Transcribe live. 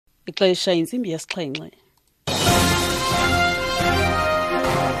ixesha intsimbi yesixhenxe.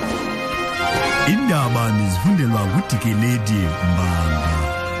 Indaba nizifundelwa nguDikeledi Mbanga.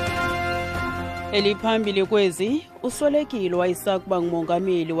 Eliphambili kwezi, Uswelekile owayesakuba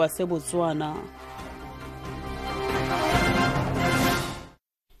ngumongameli wase Botswana.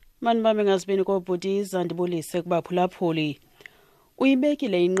 Mani bami ngazibini kobhutiza ndibulise kubaphulaphuli.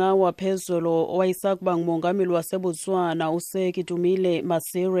 Uyibekile inqawa phezulu owayesakuba ngumongameli wase Botswana uSekidumile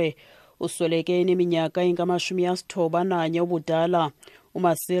Masire usweleke iminyaka engama-91 obudala.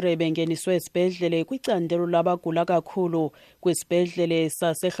 uMasire bengeniswe esibhedlele kwicandelo labagula kakhulu kwisibhedlele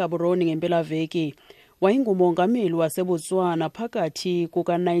saseGaborone ngempelaveki. Wayengumongameli wase Botswana phakathi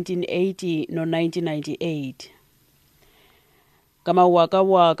kuka-1980 no-1998.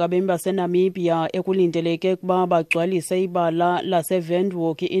 Ngamawakawaka baseNamibia ekulindeleke ukuba bagcwalise ibala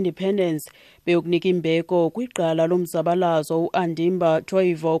laseVendwoek Independence beyokunika imbeko kwiqala lomzabalazo uAndimba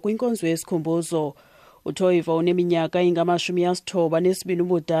Toivo kwinkonzo yesikhumbuzo. uToivo uneminyaka engama-92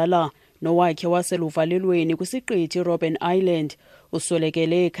 ubudala nowakhe waseluvalelweni kwisiqithi Robben Island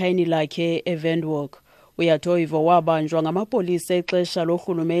uswelekele ekhayeni lakhe eVendwoek. uToivo wabanjwa ngamapolisa exesha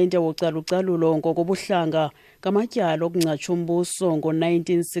lorhulumente wocalucalulo ngokobuhlanga ngamatyala okuncatsha umbuso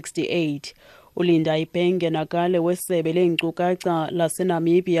ngo-1968. uLinda Ibhenge Nakale wesebe leenkcukacha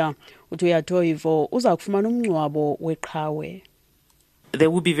laseNamibia uthi uToivo uza kufumana umngcwabo weqhawe. There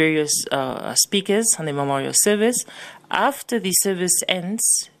will be various speakers on the memorial service. After the service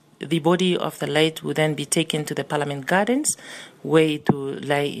ends, the body of the late will then be taken to the Parliament Gardens, where it will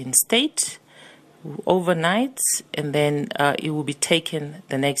lie in state overnight, and then it will be taken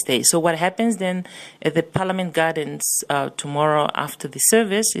the next day. So what happens then at the Parliament Gardens tomorrow after the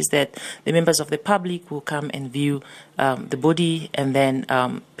service is that the members of the public will come and view the body and then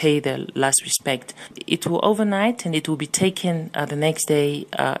pay their last respect. It will overnight and it will be taken the next day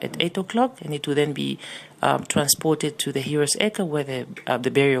at 8 o'clock, and it will then be transported to the Heroes Acre where the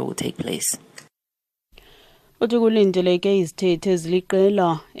burial will take place. Uthi kulindeleke izithethe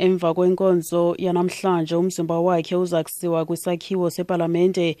eziliqela emva kwenkonzo yanamhlanje umzimba wakhe uza kusiwa kwisakhiwo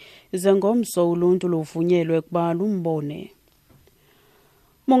sepalamente zengomso uluntu luvunyelwe kuba lumbone.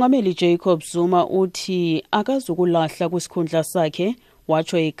 Mongameli Jacob Zuma uthi akazukulahla kwisikhundla sakhe,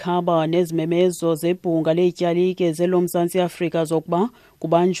 watsho ekhaba nezimemezo zebhunga letyalike zelomzantsi Afrika zokuba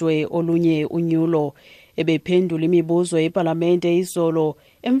kubanjwe olunye unyulo. Ebephendula imibuzo epalamente izolo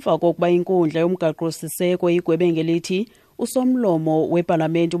emva kokuba inkundla yomgaqo-siseko igwebe ngelithi usomlomo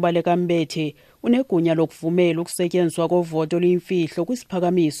wepalamente uBaleka Mbete unegunya lokuvumela ukusetyenziswa kovoto oluyimfihlo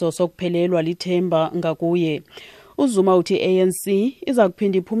kwisiphakamiso sokuphelelwa lithemba ngakuye. uZuma uthi ANC iza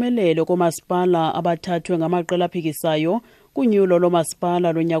kuphinda iphumelele koomasipala abathathwe ngamaqela aphikisayo kunyulo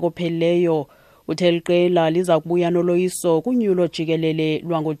lomasipala lonyaka ophelileyo. Uthe eliqela liza kubuya noloyiso kunyulo jikelele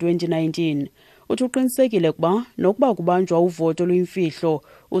lwango-2019. uthi uqinisekile ukuba nokuba kubanjwa uvoto oluyimfihlo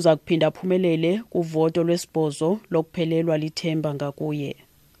uza kuphinda aphumelele kuvoto lwesibhozo lokuphelelwa lithemba ngakuye.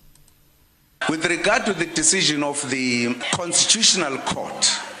 With regard to the decision of the Constitutional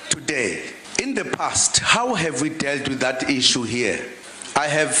Court today, in the past, how have we dealt with that issue here? I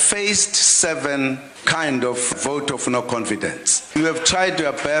have faced 7 kind of vote of no confidence. You have tried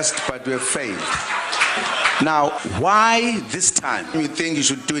your best, but we have failed. Now, why this time you think you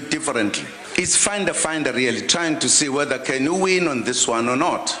should do it differently? It's finder really, trying to see whether can you win on this one or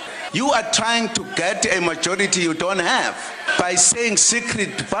not. You are trying to get a majority you don't have by saying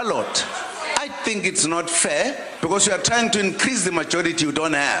secret ballot. I think it's not fair because you are trying to increase the majority you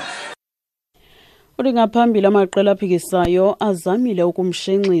don't have. Uthi ngaphambili amaqela aphikisayo azamile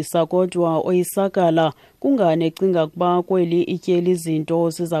ukumshenxisa kodwa oyisakala kungane ecinga kuba kweli ityeli izinto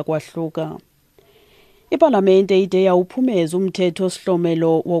ziza kwahluka. Ipalamente ide yawuphumeza umthetho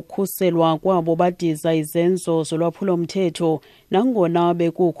osihlomelo wokukhuselwa kwabo badiza izenzo zolwaphulo-mthetho nangona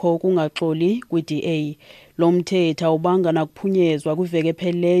bekukho kungaxoli kwi-DA. Lo mthetho awubanga nakuphunyezwa kwiveki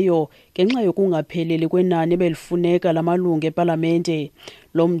ephelileyo ngenxa yokungapheleli kwenani ebelifuneka lamalungu epalamente.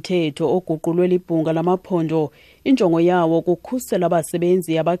 Lo mthetho oguqulwe libhunga lamaphondo injongo yawo kukhusela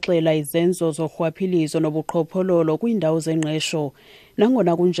abasebenzi abaxela izenzo zorhwaphilizo nobuqhophololo kwiindawo zengqesho.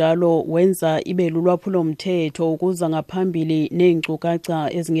 Nangona kunjalo wenza ibe lulwaphulo-mthetho ukuza ngaphambili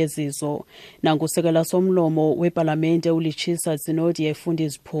neenkcukacha ezingezizo. Nangusekela somlomo wepalamente uLitshisa Zinodi efunda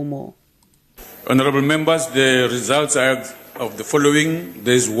iziphumo. Honorable members, the results are of the following.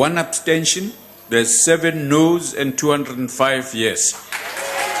 There's 1 abstention, there's 7 noes and 205 yes.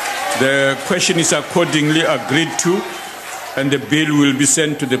 The question is accordingly agreed to and the bill will be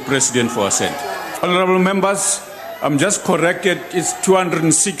sent to the President for assent. Honorable members, I'm just corrected, it's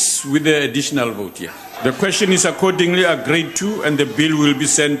 206 with the additional vote here. The question is accordingly agreed to and the bill will be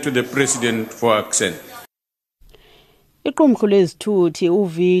sent to the President for accent. Iqumrhu lezithuthi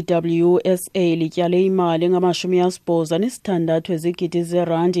uVWSA lityale imali engama-86 ezigidi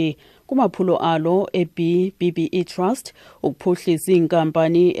zeerandi kumaphulo alo e-BBBE Trust ukuphuhlisa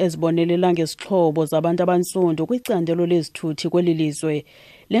iinkampani ezibonelela ngezixhobo zabantu abantsundu kwicandelo lezithuthi kweli lizwe.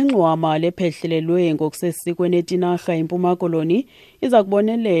 Le ngxwama lephehlelelwe ngokusesikweni eTinarha eMpuma Koloni iza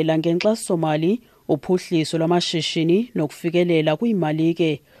kubonelela ngenkxaso-mali, uphuhliso lwamashishini nokufikelela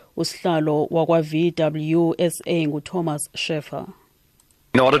kwiimalike. Usihlalo wakwa-VWSA nguThomas Scheffer.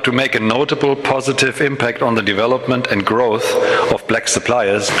 In order to make a notable positive impact on the development and growth of black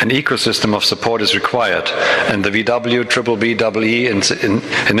suppliers, an ecosystem of support is required, and the VWBBE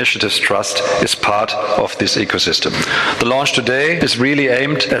Initiatives Trust is part of this ecosystem. The launch today is really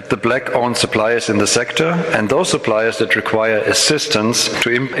aimed at the black-owned suppliers in the sector and those suppliers that require assistance to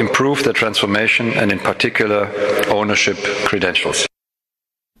improve their transformation and in particular ownership credentials.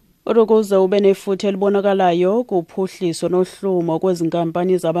 Ukuze ube nefuthe elibonakalayo kuphuhliso nohlumo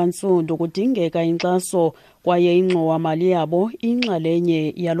kwezinkampani zabantsundu kudingeka inkxaso kwaye ingxowa-mali yabo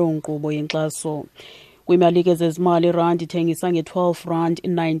inxalenye yaloo nkqubo yenkxaso. Kwimalike zezimali irandi ithengisa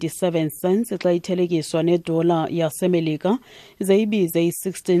nge-R12.97 xa ithelekiswa nedola yaseMelika ze ibize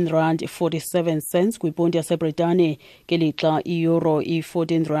i-R16.47 kwiponti yaseBritane ngelixa iEuro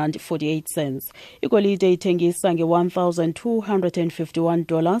i-R14.48. Igolide ithengisa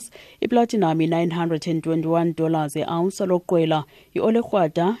nge-$1,251, iplatinum i-$921 e-ounce lokuqwela,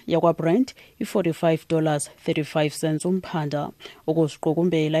 i-olekrwada yakwaBrent i-$45.35 umphanda.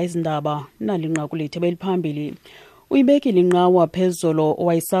 Ukuziqukumbela izindaba nalinqaku lethu phambili. Uyibekile inqawa phezulu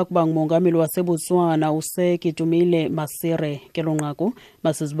owayesakuba ngumongameli waseBotswana usekidumile Masire ngelo nqaku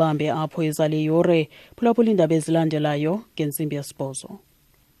masizibambe apho izale yure phulaphula indaba ezilandelayo ngentsimbi yesibhozo.